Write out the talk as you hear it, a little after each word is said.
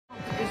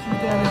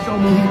By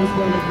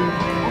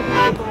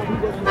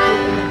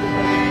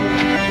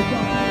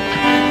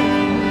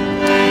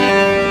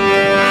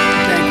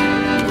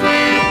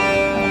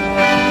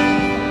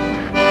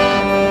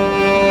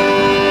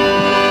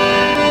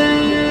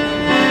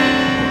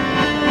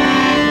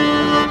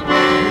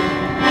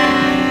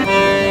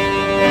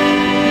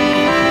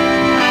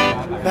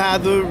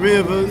the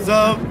rivers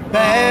of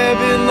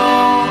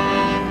Babylon,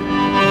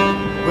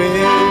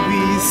 where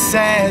we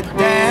sat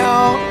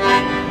down,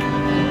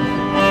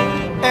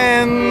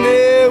 and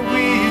there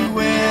we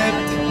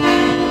wept,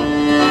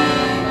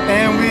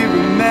 and we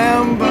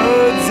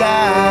remembered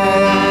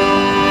Zion.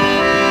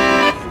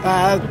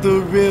 At the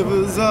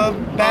rivers of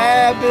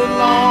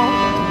Babylon,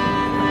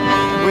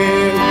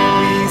 where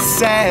we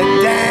sat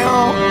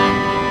down,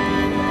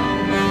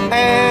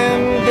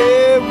 and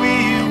there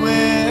we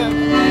wept,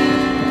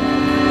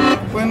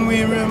 when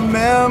we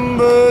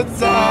remembered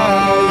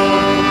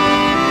Zion.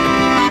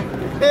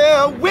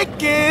 Yeah,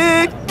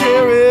 wicked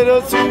carried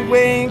us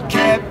away in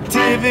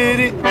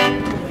captivity.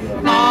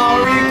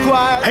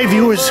 Hey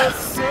viewers,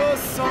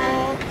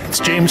 it's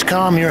James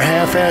Kalm, your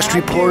half-assed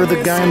reporter,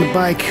 the guy on the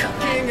bike.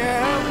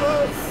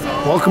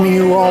 Welcoming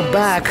you all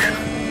back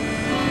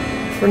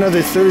for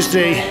another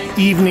Thursday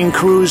evening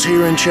cruise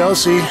here in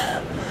Chelsea.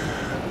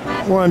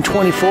 We're on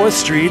 24th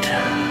Street,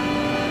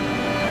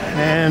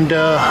 and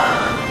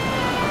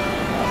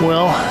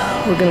well,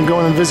 we're going to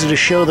go and visit a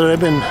show that I've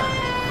been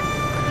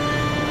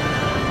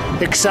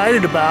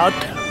excited about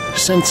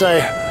since I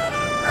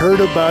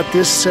heard about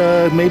this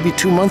maybe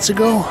 2 months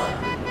ago.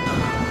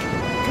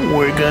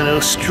 We're going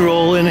to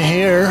stroll in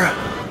here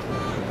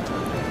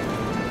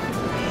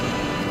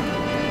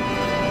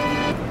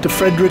to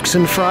FREDERICKS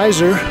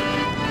FREISER,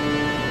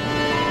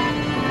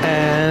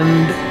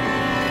 and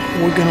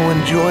we're going to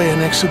enjoy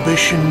an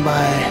exhibition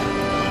by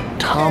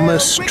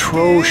Thomas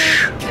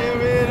Trosch.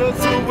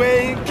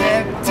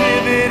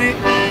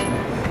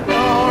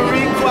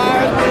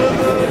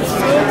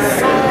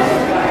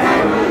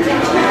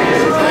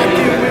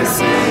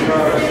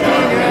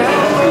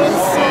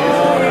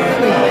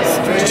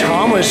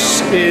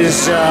 Thomas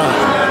is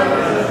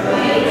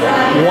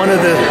one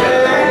of the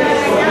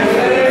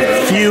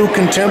few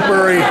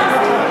contemporary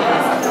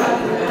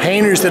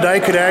painters that I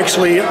could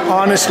actually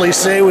honestly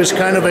say was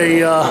kind of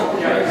a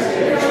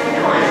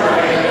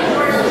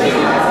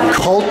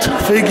cult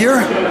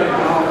figure.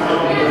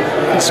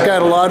 He's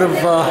got a lot of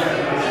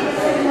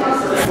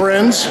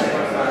friends,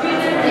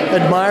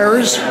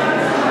 admirers,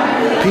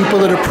 people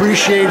that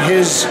appreciate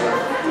his,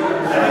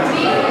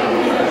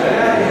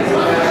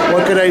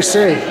 what could I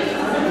say,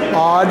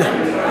 odd,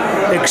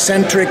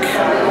 eccentric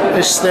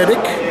aesthetic.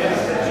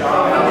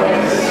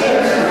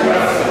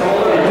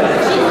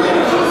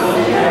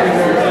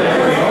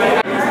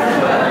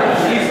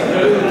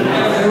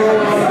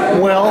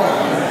 Well,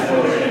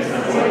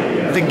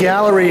 the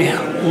gallery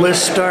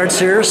list starts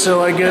here,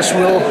 so I guess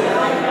we'll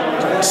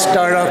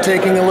start off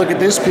taking a look at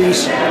this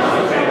piece.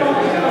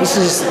 This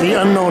is the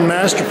Unknown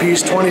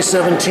Masterpiece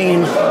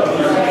 2017,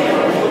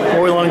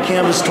 oil on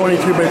canvas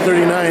 23 by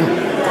 39.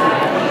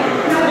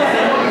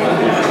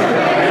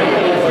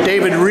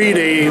 David Reed,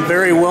 a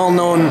very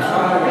well-known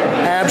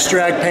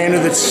abstract painter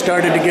that's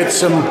started to get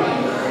some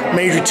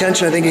major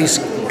attention. I think he's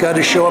got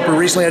to show up, or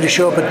recently had to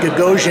show up at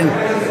Gagosian,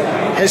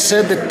 has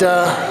said that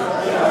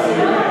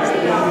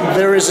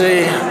there is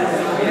a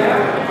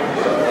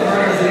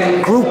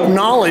group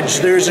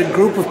knowledge. There's a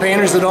group of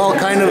painters that all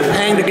kind of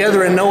hang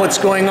together and know what's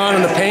going on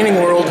in the painting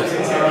world.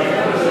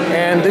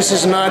 And this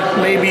is not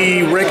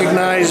maybe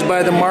recognized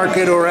by the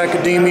market or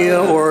academia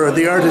or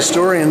the art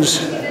historians,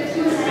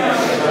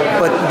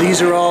 but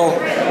these are all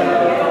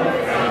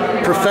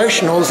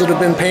professionals that have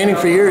been painting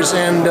for years,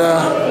 and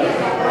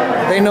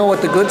they know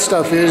what the good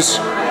stuff is.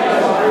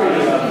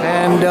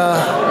 And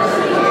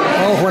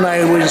well, when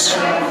I was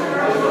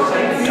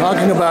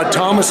talking about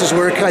Thomas's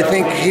work, I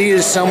think he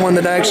is someone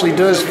that actually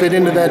does fit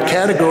into that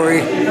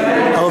category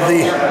of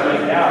the,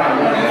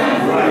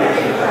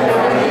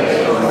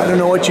 I don't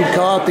know what you'd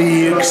call it,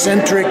 the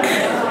eccentric,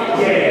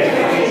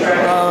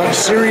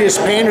 serious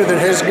painter that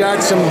has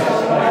got some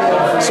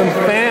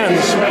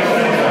fans.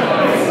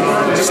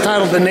 It's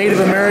titled The Native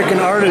American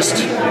Artist,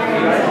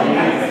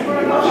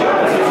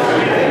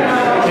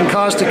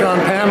 encaustic on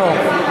panel.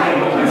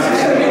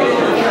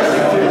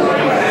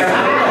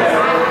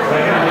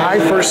 I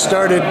first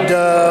started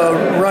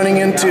running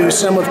into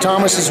some of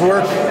Thomas's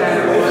work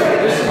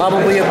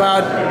probably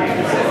about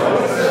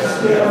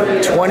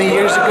 20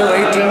 years ago,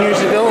 18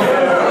 years ago,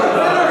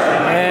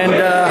 and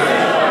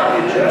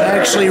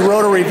actually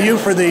wrote a review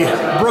for the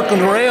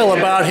Brooklyn Rail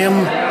about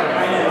him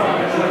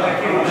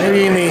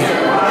maybe in the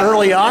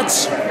early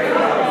aughts.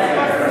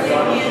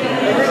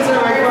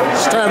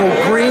 It's titled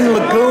Green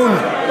Lagoon,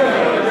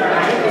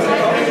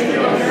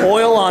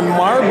 oil on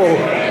marble.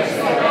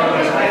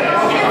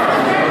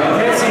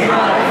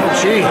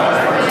 Gee.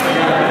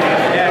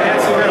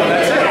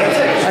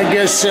 I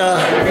guess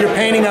if you're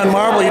painting on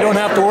marble, you don't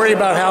have to worry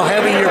about how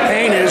heavy your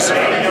paint is.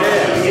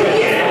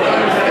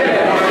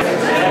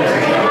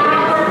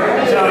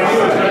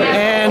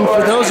 And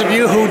for those of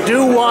you who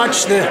do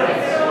watch the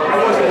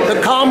the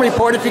Kalm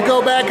report. If you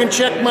go back and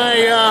check my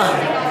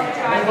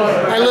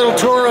my little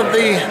tour of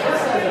the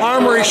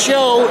Armory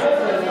show,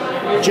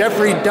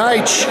 Jeffrey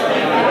Deitch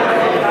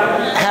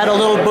had a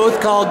little booth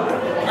called,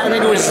 I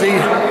think it was the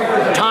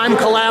Time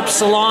Collapse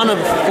Salon of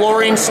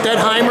Florine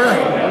Stedheimer.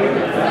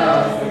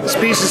 This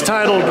piece is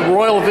titled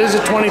Royal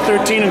Visit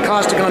 2013 in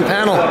Caustic on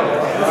Panel.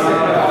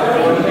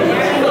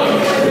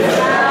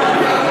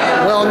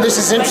 Well, this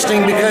is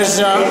interesting because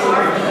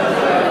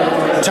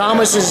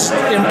Thomas is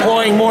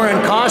employing more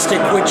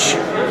encaustic, which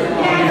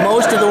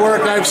most of the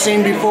work I've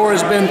seen before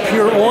has been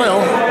pure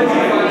oil.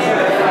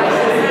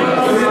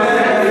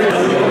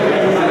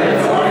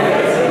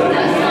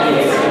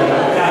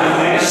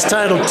 It's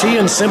titled Tea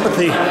and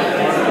Sympathy.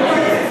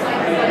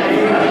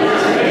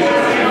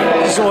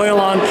 This is oil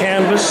on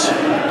canvas,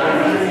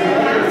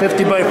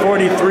 50 by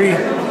 43.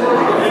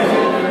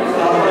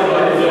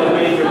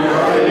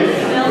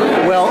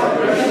 Well,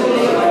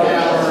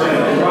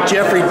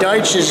 Jeffrey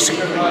Deitch has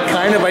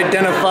kind of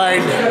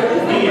identified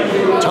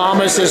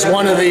Thomas as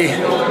one of the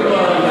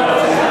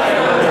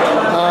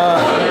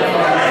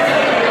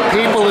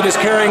people that is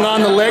carrying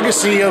on the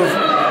legacy of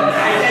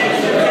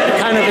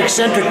kind of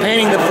eccentric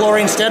painting that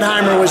Florine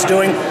Stedheimer was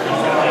doing.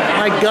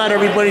 My God,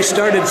 everybody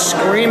started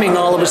screaming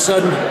all of a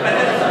sudden.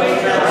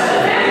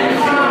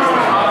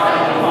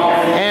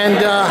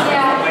 And,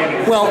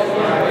 well,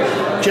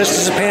 just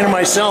as a painter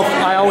myself,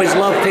 I always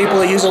love people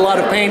that use a lot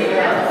of paint.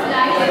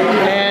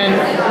 And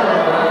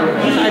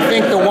I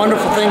think the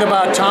wonderful thing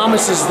about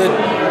Thomas is that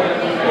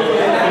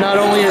not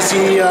only is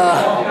he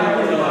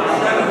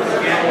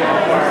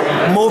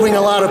moving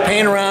a lot of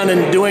paint around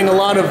and doing a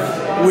lot of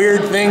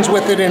weird things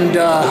with it and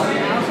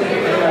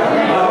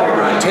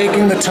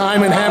taking the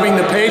time and having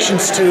the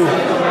patience to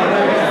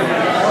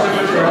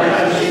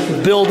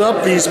build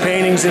up these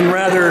paintings in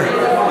rather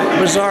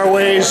bizarre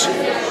ways,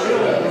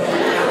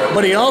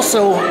 but he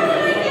also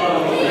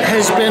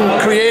has been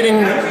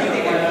creating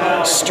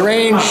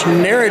strange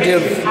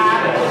narrative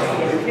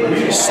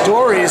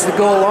stories that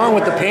go along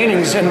with the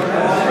paintings. And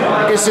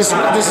I guess this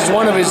is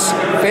one of his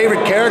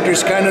favorite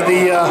characters, kind of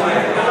the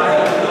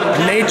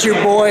nature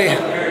boy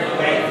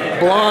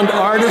blonde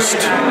artist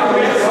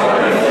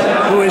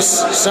who has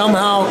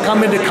somehow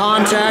come into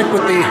contact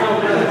with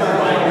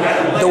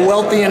the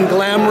wealthy and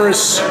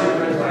glamorous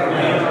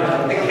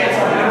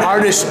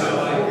artist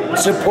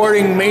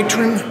supporting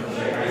matron.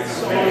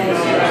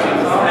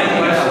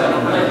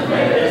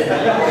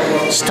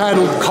 It's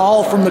titled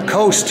Call from the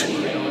Coast.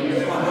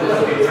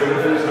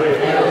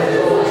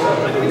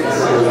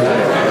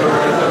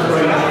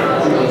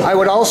 I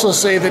would also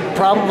say that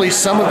probably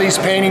some of these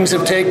paintings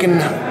have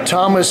taken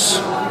Thomas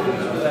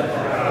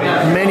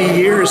many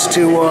years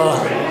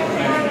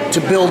to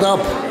build up.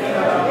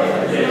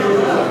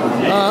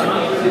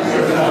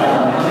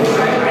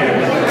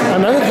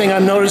 Another thing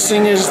I'm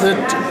noticing is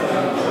that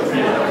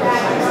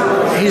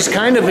he's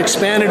kind of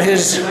expanded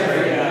his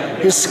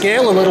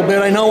scale a little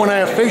bit. I know when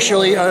I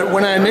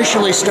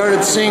initially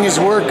started seeing his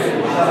work,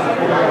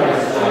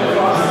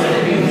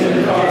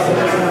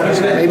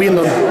 maybe in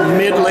the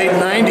mid-late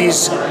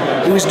 90s,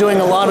 he was doing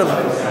a lot of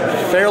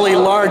fairly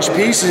large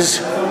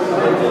pieces.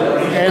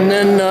 And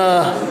then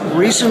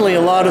recently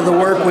a lot of the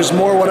work was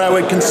more what I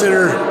would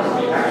consider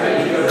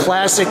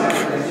classic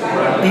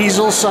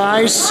easel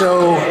size,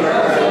 so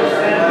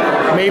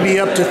maybe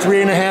up to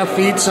 3.5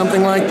 feet,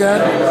 something like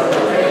that.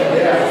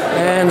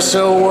 And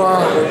so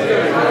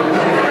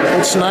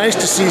it's nice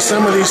to see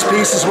some of these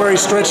pieces where he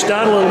stretched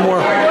out a little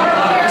more.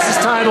 This is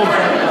titled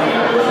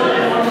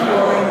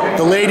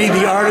The Lady,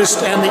 the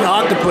Artist, and the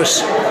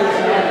Octopus.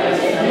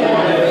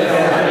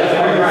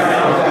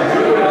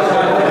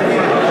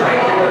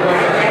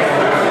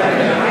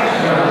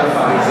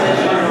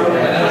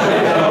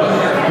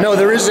 No,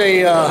 there is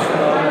a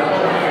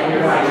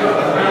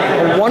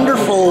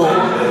wonderful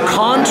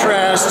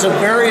contrast of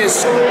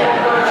various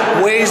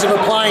ways of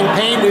applying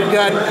paint. We've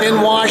got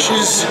thin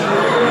washes,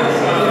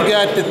 we've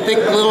got the thick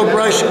little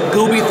brush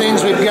gooby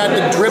things, we've got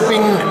the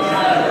dripping,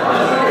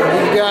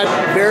 we've got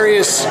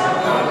various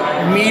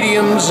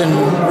mediums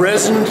and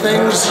resin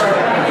things.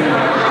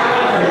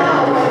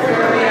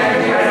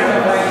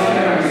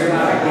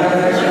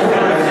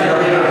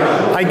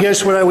 I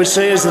guess what I would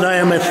say is that I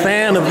am a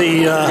fan of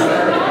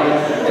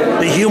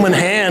the human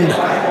hand,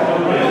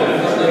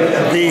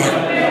 the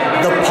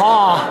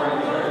paw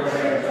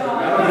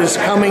that is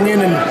coming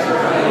in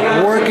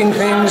and working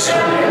things.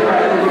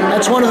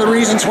 That's one of the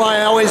reasons why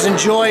I always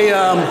enjoy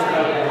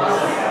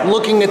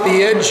looking at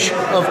the edge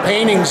of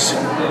paintings.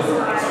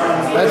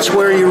 That's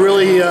where you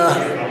really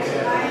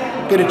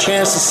get a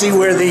chance to see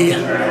where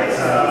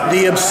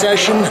the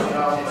obsession,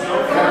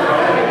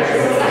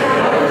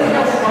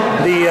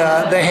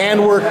 the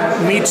handwork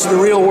meets the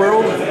real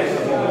world.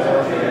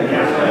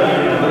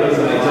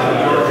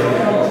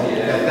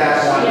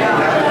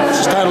 This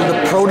is titled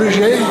The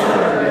Protégé.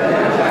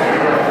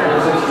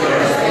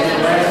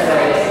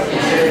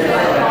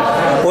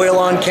 Oil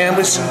on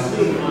canvas.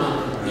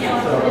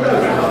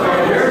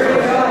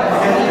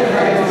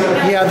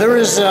 Yeah, there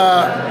is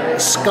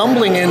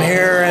scumbling in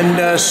here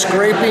and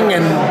scraping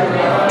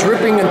and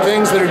dripping and things.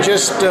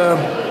 just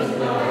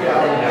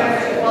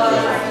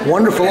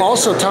wonderful.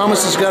 Also,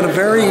 Thomas has got a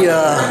very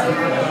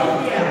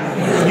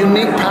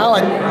unique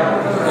palette.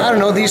 I don't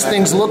know, these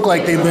things look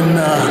like they've been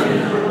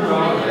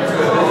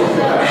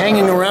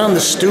hanging around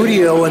the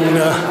studio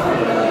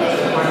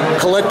and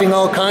collecting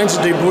all kinds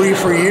of debris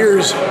for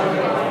years.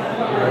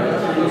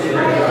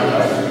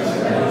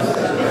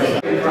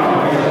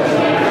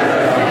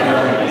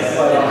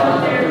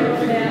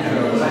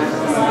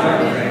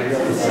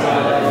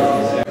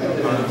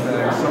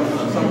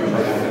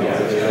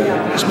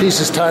 This piece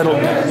is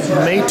titled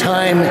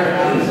Maytime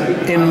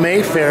in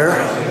Mayfair.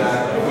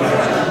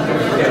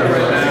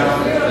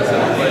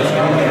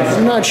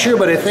 I'm not sure,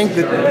 but I think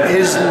that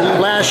his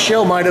last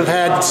show might have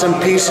had some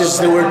pieces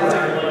that were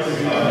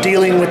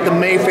dealing with the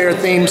Mayfair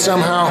theme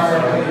somehow.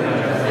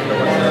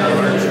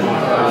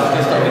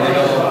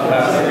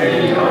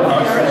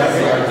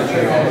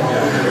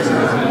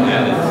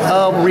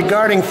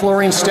 Regarding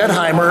Florine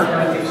Stedheimer,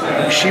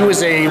 she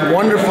was a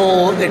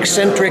wonderful,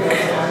 eccentric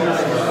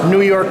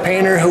New York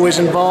painter who was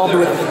involved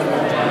with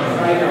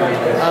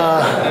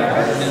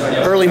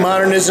early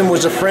modernism,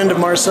 was a friend of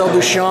Marcel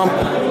Duchamp,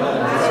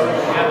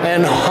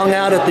 and hung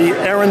out at the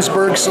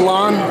Ahrensburg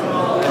Salon.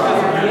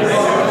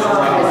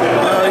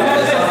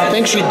 I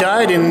think she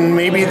died in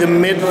maybe the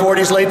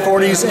mid-40s, late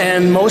 40s,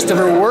 and most of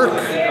her work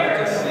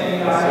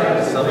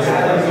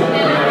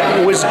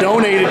was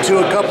donated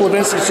to a couple of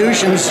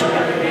institutions,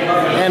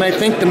 and I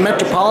think the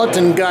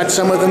Metropolitan got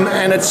some of them,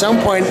 and at some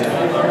point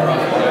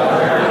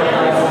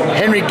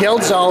Henry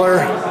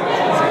Geldzahler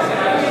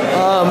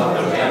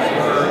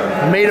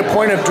made a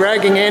point of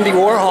dragging Andy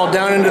Warhol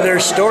down into their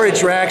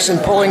storage racks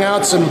and pulling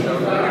out some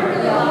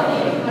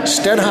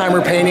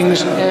Stedheimer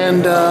paintings,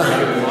 and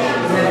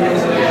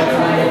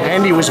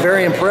Andy was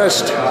very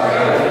impressed.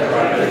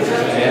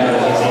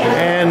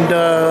 And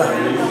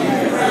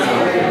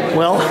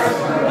well,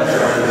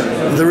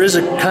 there is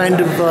a kind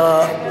of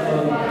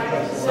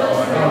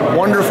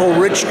wonderful,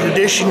 rich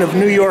tradition of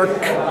New York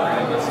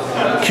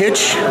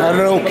kitsch, I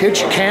don't know,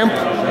 kitsch camp,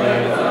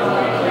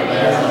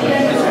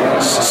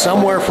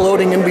 somewhere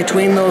floating in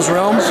between those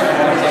realms.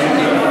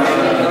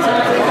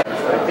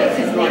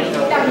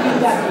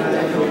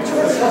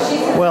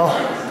 Well,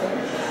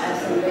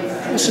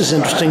 this is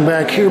interesting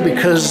back here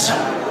because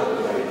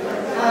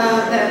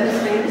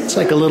it's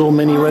like a little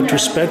mini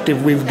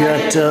retrospective. We've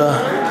got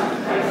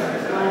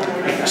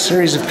a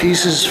series of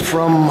pieces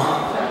from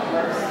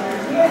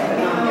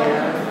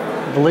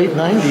the late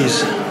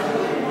 90s.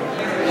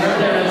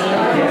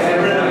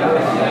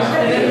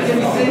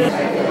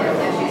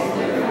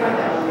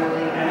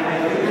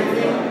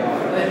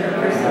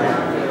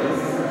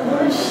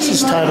 This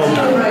is titled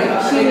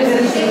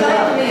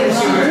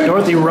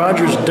Dorothy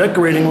Rogers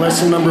Decorating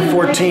Lesson Number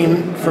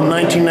 14 from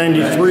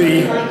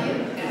 1993,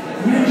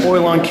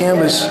 oil on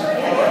canvas,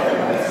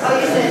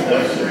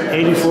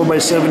 84 by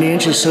 70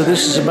 inches, so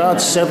this is about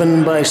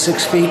 7 by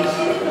 6 feet.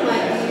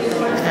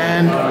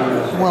 And,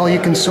 well, you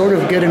can sort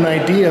of get an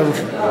idea of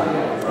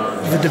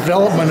the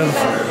development of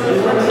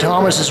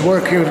Thomas's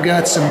work. Here we've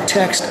got some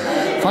text.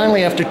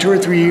 Finally, after 2 or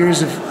 3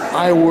 years of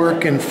eye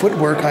work and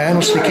footwork, I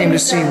honestly came to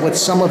see what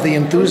some of the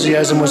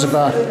enthusiasm was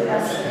about.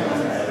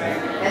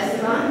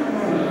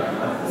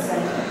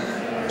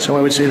 So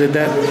I would say that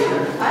that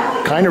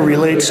kind of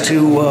relates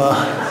to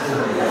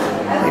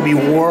maybe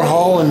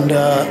Warhol and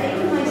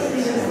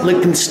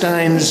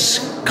Lichtenstein's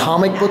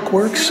comic book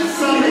works.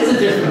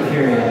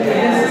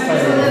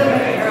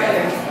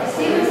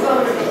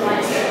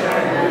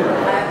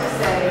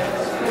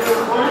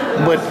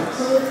 But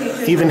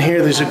even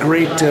here there's a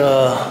great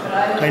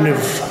kind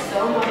of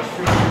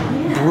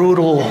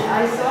brutal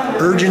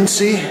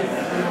urgency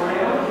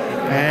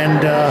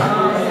and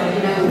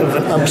of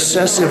an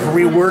obsessive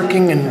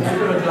reworking and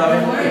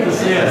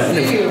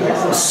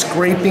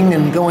scraping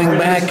and going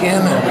back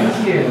in.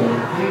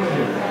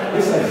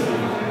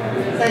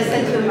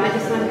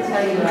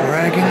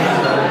 Dragging.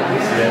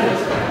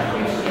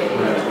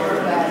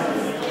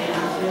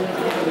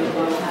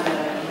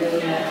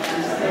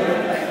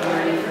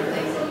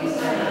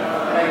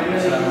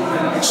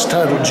 It's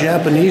titled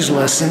Japanese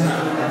Lesson.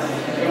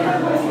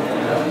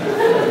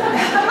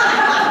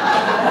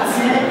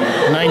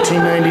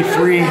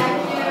 1993.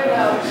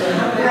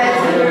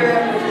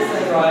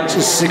 This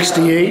is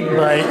 68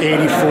 by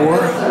 84.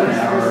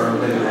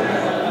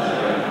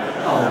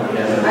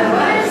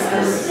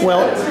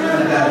 Well,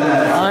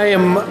 I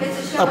am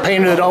a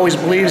painter that always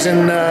believes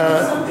in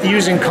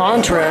using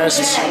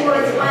contrasts,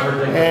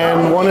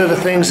 and one of the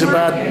things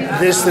about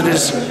this that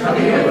is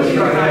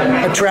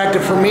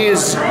attractive for me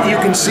is you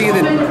can see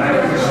that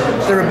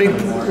there are big,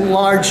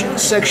 large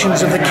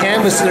sections of the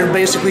canvas that are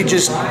basically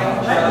just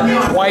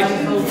white,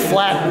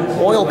 flat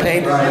oil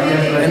paint,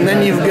 and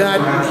then you've got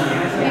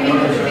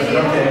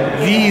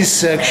these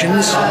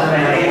sections,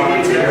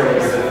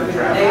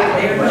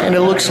 and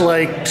it looks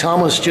like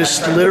Thomas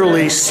just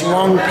literally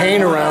slung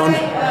paint around.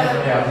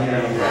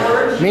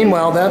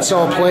 Meanwhile, that's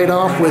all played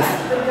off with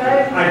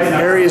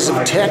areas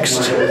of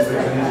text.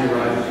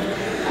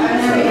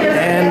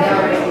 And,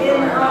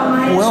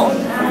 well,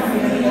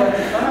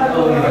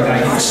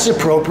 this is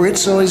appropriate.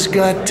 So he's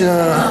got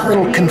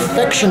little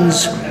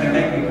confections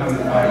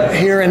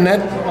here, and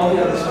that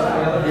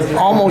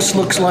almost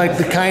looks like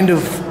the kind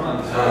of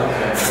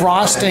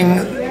frosting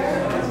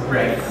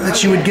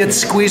that you would get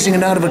squeezing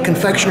it out of a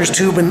confectioner's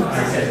tube,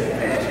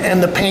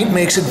 and the paint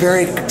makes it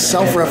very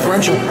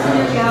self-referential.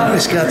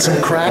 He's got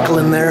some crackle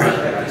in there.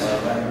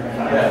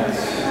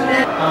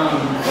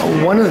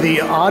 One of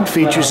the odd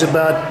features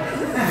about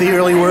the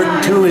early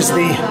work too is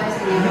the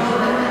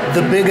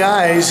big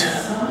eyes.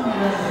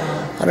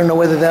 I don't know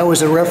whether that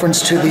was a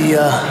reference to the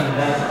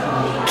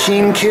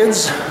Keane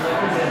kids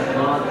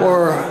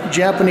or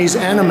Japanese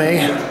anime.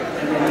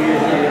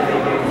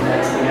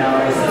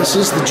 This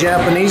is the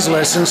Japanese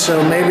lesson,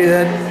 so maybe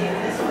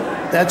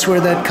that's where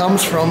that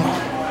comes from.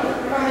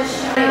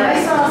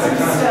 I saw some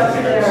stuff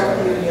there.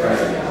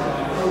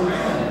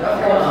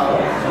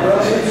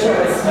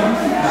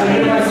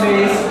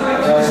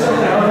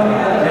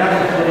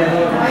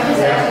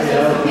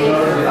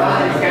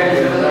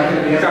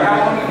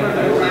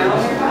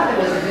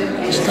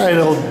 It's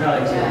titled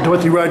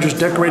Dorothy Rogers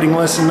Decorating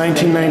Lesson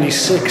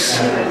 1996,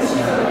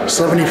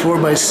 74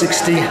 by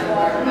 60.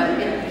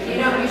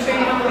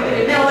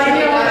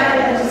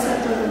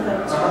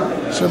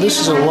 So this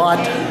is a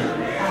lot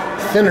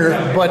thinner,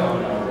 but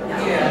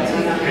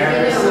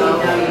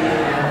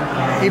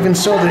even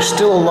so, there's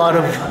still a lot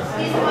of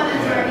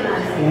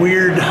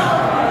weird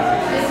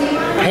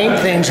paint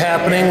things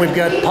happening. We've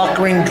got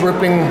puckering,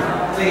 dripping,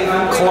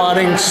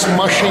 clotting,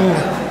 smushing,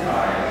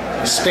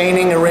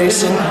 staining,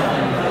 erasing.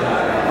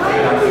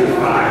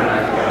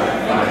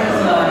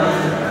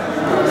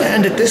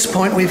 And at this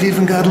point, we've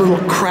even got a little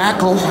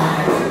crackle.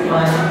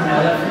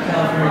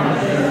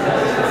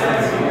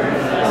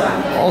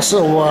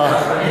 Also,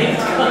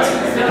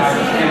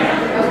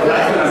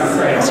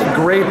 it's a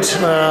great,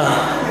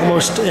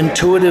 almost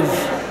intuitive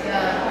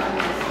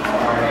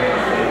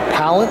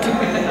palette.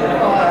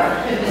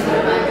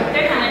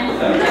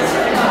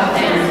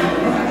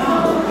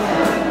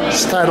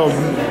 It's titled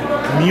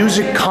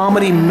Music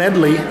Comedy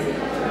Medley,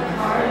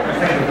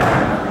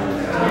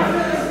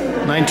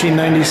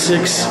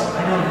 1996,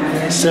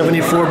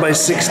 74 by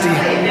 60.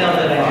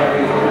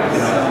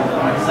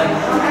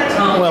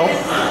 Well,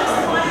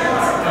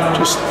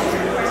 just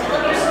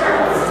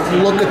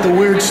look at the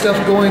weird stuff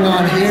going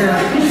on here.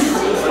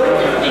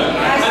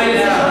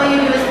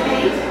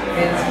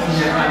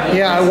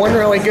 Yeah, I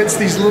wonder how he gets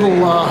these little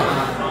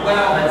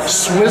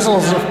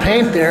swizzles of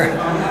paint there.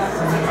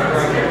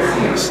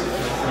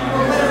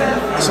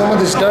 Some of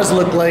this does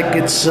look like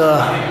it's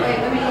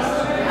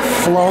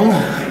flung.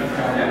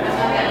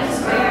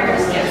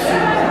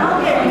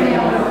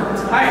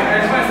 Hi, I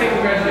just want to say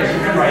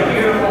congratulations. You're right.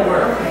 Beautiful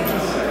work.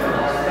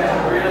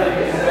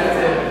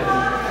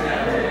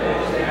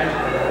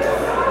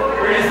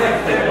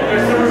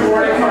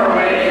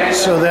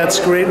 So that's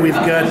great. We've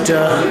got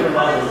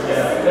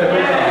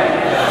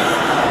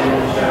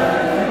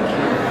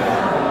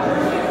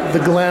the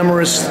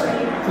glamorous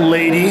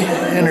lady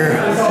in her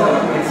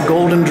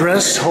golden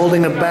dress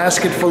holding a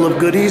basket full of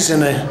goodies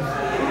and a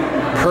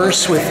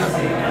purse with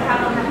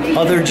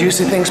other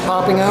juicy things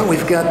popping out.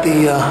 We've got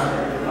the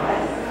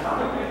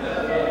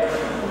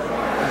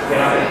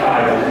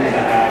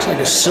looks like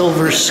a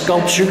silver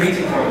sculpture.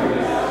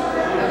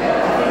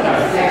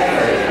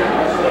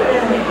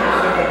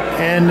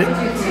 And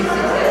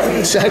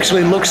this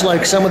actually looks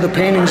like some of the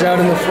paintings out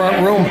in the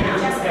front room.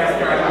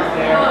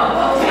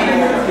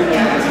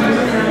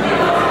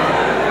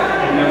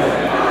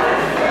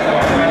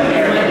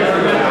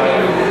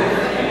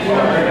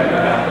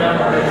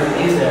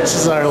 This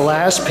is our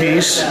last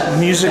piece,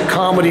 Music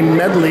Comedy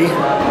Medley.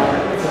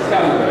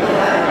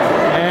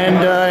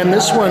 And in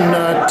this one,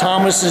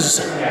 Thomas has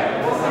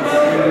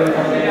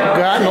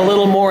gotten a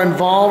little more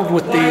involved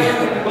with the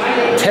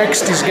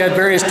text. He's got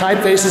various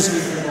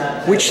typefaces.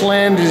 Which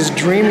land is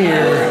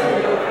dreamier,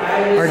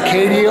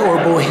 Arcadia or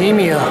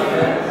Bohemia?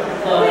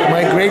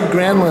 My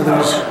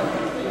great-grandmother's.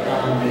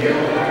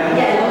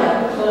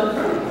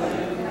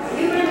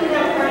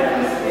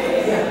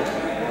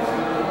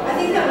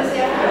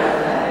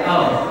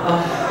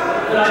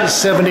 This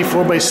is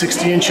 74 by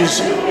 60 inches.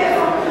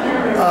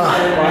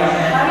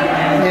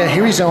 Yeah,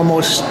 here he's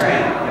almost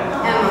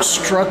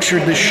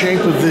structured the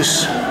shape of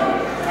this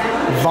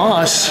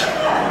vase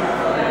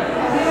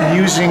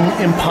using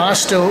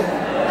impasto,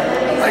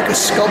 like a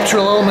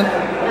sculptural element.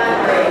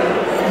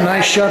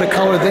 Nice shot of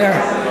color there.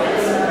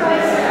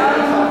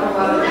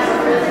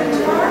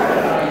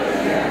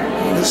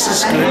 This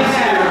is good.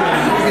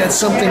 We got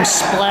something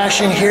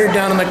splashing here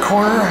down in the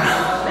corner.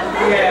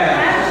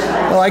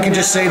 Well, I can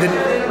just say that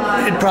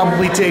it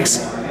probably takes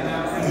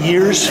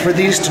years for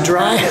these to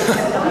dry.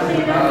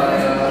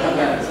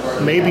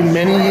 Maybe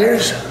many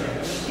years.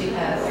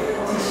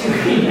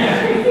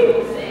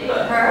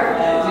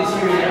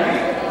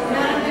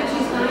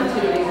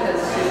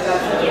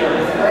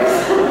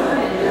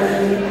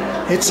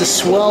 It's a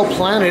swell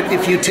planet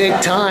if you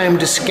take time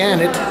to scan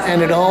it,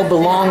 and it all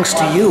belongs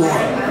to you.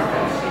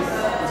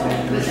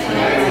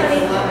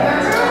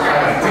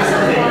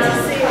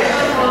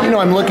 You know,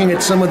 I'm looking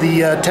at some of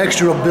the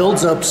textural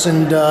build-ups,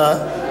 and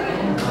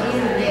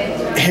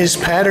his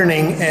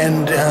patterning,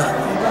 and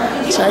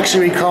this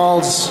actually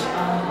recalls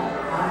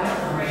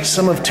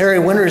some of Terry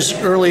Winter's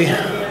early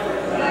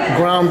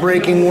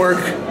groundbreaking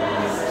work,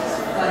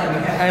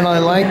 and I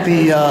like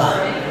the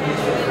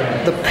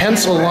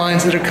pencil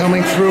lines that are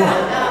coming through.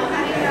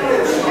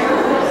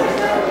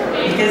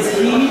 Because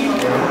he...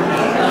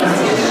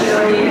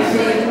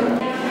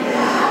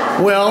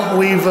 Well,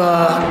 we've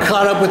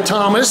caught up with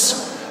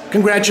Thomas.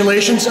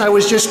 Congratulations. I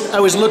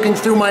was looking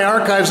through my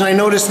archives and I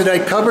noticed that I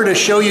covered a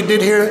show you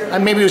did here,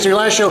 maybe it was your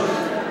last show,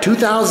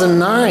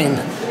 2009.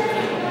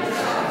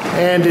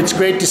 And it's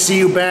great to see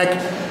you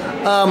back.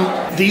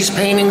 These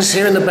paintings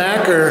here in the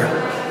back are...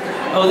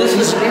 Oh, these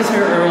were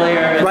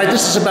earlier. Right,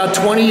 this is about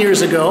 20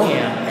 years ago.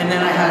 Yeah, and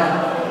then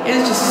it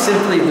was just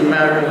simply the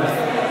matter of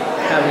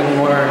having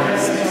more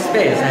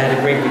space. I had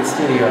a great big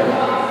studio,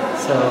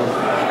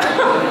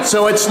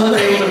 so it's I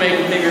was able to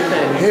make bigger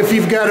things. If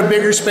you've got a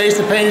bigger space,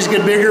 the paintings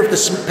get bigger.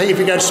 If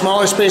you've got a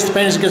smaller space, the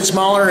paintings get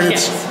smaller, and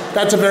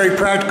that's a very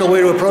practical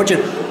way to approach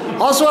it.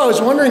 Also, I was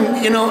wondering,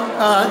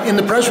 in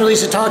the press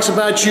release it talks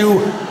about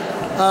you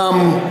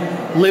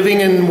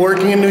living and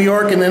working in New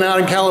York and then out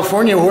in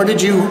California. Where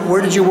did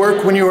you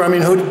work when you were? I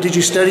mean, did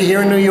you study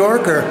here in New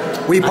York, or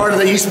were you part of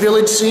the East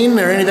Village scene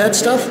or any of that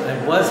stuff? I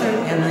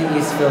wasn't in the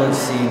East Village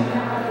scene,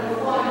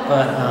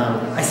 but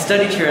I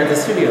studied here at the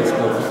studio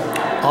school.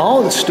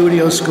 Oh, the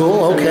studio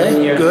school.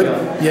 Okay, good.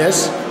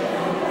 Yes.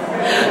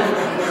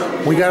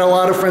 We got a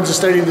lot of friends that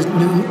studied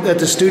at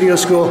the studio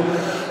school.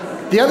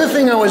 The other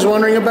thing I was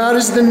wondering about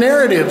is the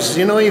narratives.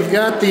 You've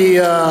got the,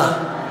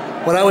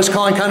 what I was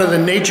calling kind of the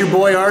nature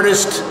boy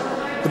artist,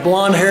 the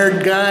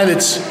blonde-haired guy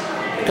that's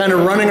kind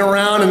of running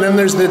around, and then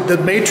there's the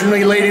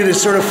matronly lady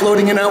that's sort of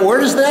floating in and out. Where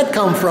does that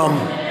come from?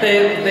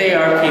 They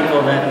are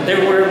people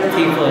there were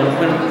people,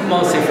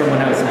 mostly from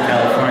when I was in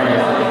California.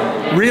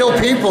 Real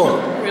people?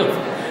 Real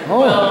people. Oh,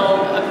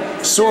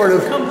 well, sort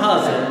of.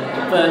 Composite,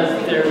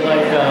 but they're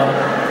like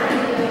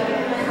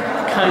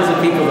kinds of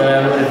people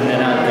that I would have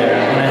met out there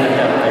when I lived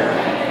out there.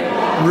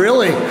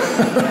 Really?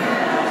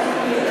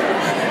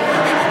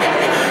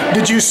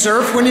 Did you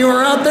surf when you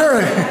were out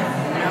there?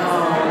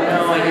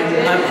 No, I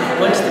didn't. I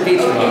went to the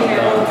beach with you.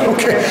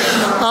 Okay.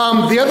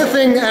 The other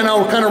thing, and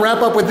I'll kind of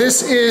wrap up with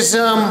this, is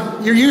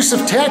your use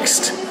of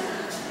text.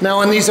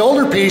 Now, in these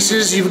older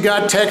pieces, you've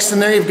got text in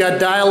there, you've got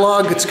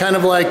dialogue. It's kind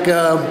of like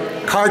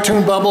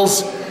cartoon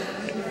bubbles.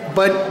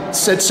 But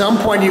at some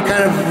point, you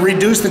kind of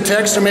reduced the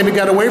text or maybe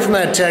got away from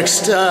that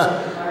text.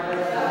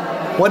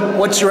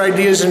 What's your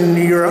ideas and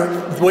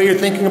the way you're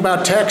thinking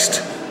about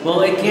text?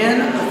 Well,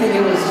 again, I think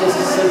it was just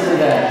simply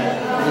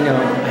that, I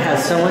had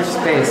so much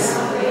space.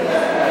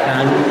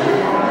 And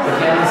the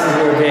canvases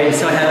were big,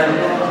 so I had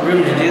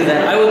room to do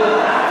that. I would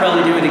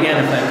probably do it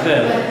again if I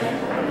could.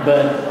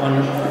 But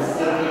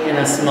in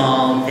a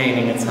small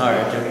painting, it's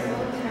hard.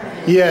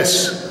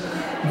 Yes,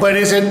 but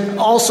is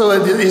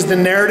the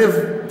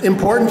narrative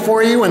important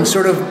for you, and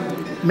sort of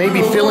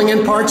maybe filling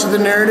in parts of the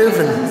narrative?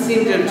 It doesn't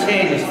seem to have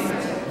changed.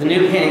 The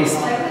new paintings,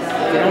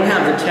 they don't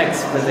have the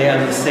text, but they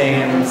have the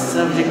same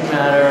subject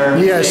matter,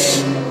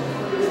 yes, same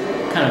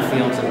kind of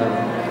feel to them.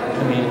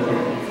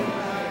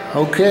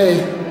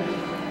 Okay.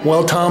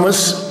 Well,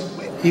 Thomas,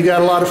 you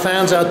got a lot of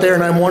fans out there,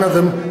 and I'm one of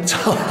them. It's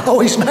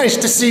always nice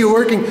to see you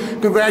working.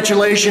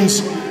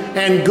 Congratulations.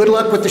 And good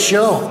luck with the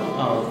show.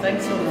 Oh,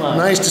 thanks so much.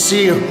 Nice to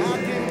see you.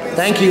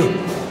 Thank you.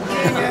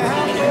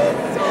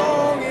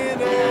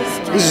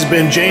 This has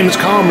been James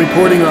Kalm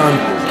reporting on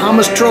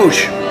Thomas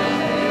Trosch,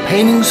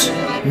 paintings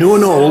new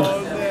and old,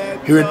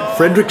 here at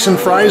FREDERICKS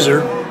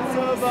FREISER,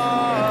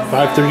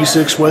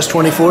 536 West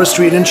 24th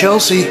Street in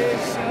Chelsea.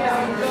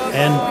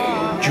 And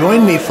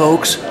join me,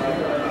 folks.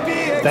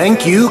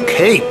 Thank you,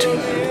 Kate.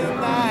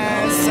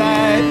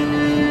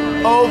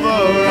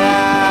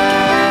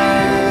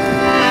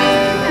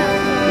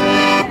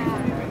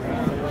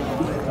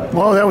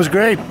 Well, that was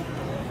great.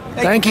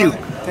 Thank you.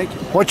 Thank you.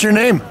 What's your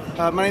name?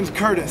 My name's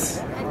Curtis.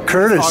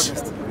 Curtis.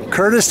 August.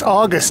 Curtis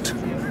August.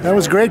 That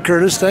was great,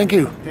 Curtis. Thank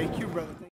you. Thank you.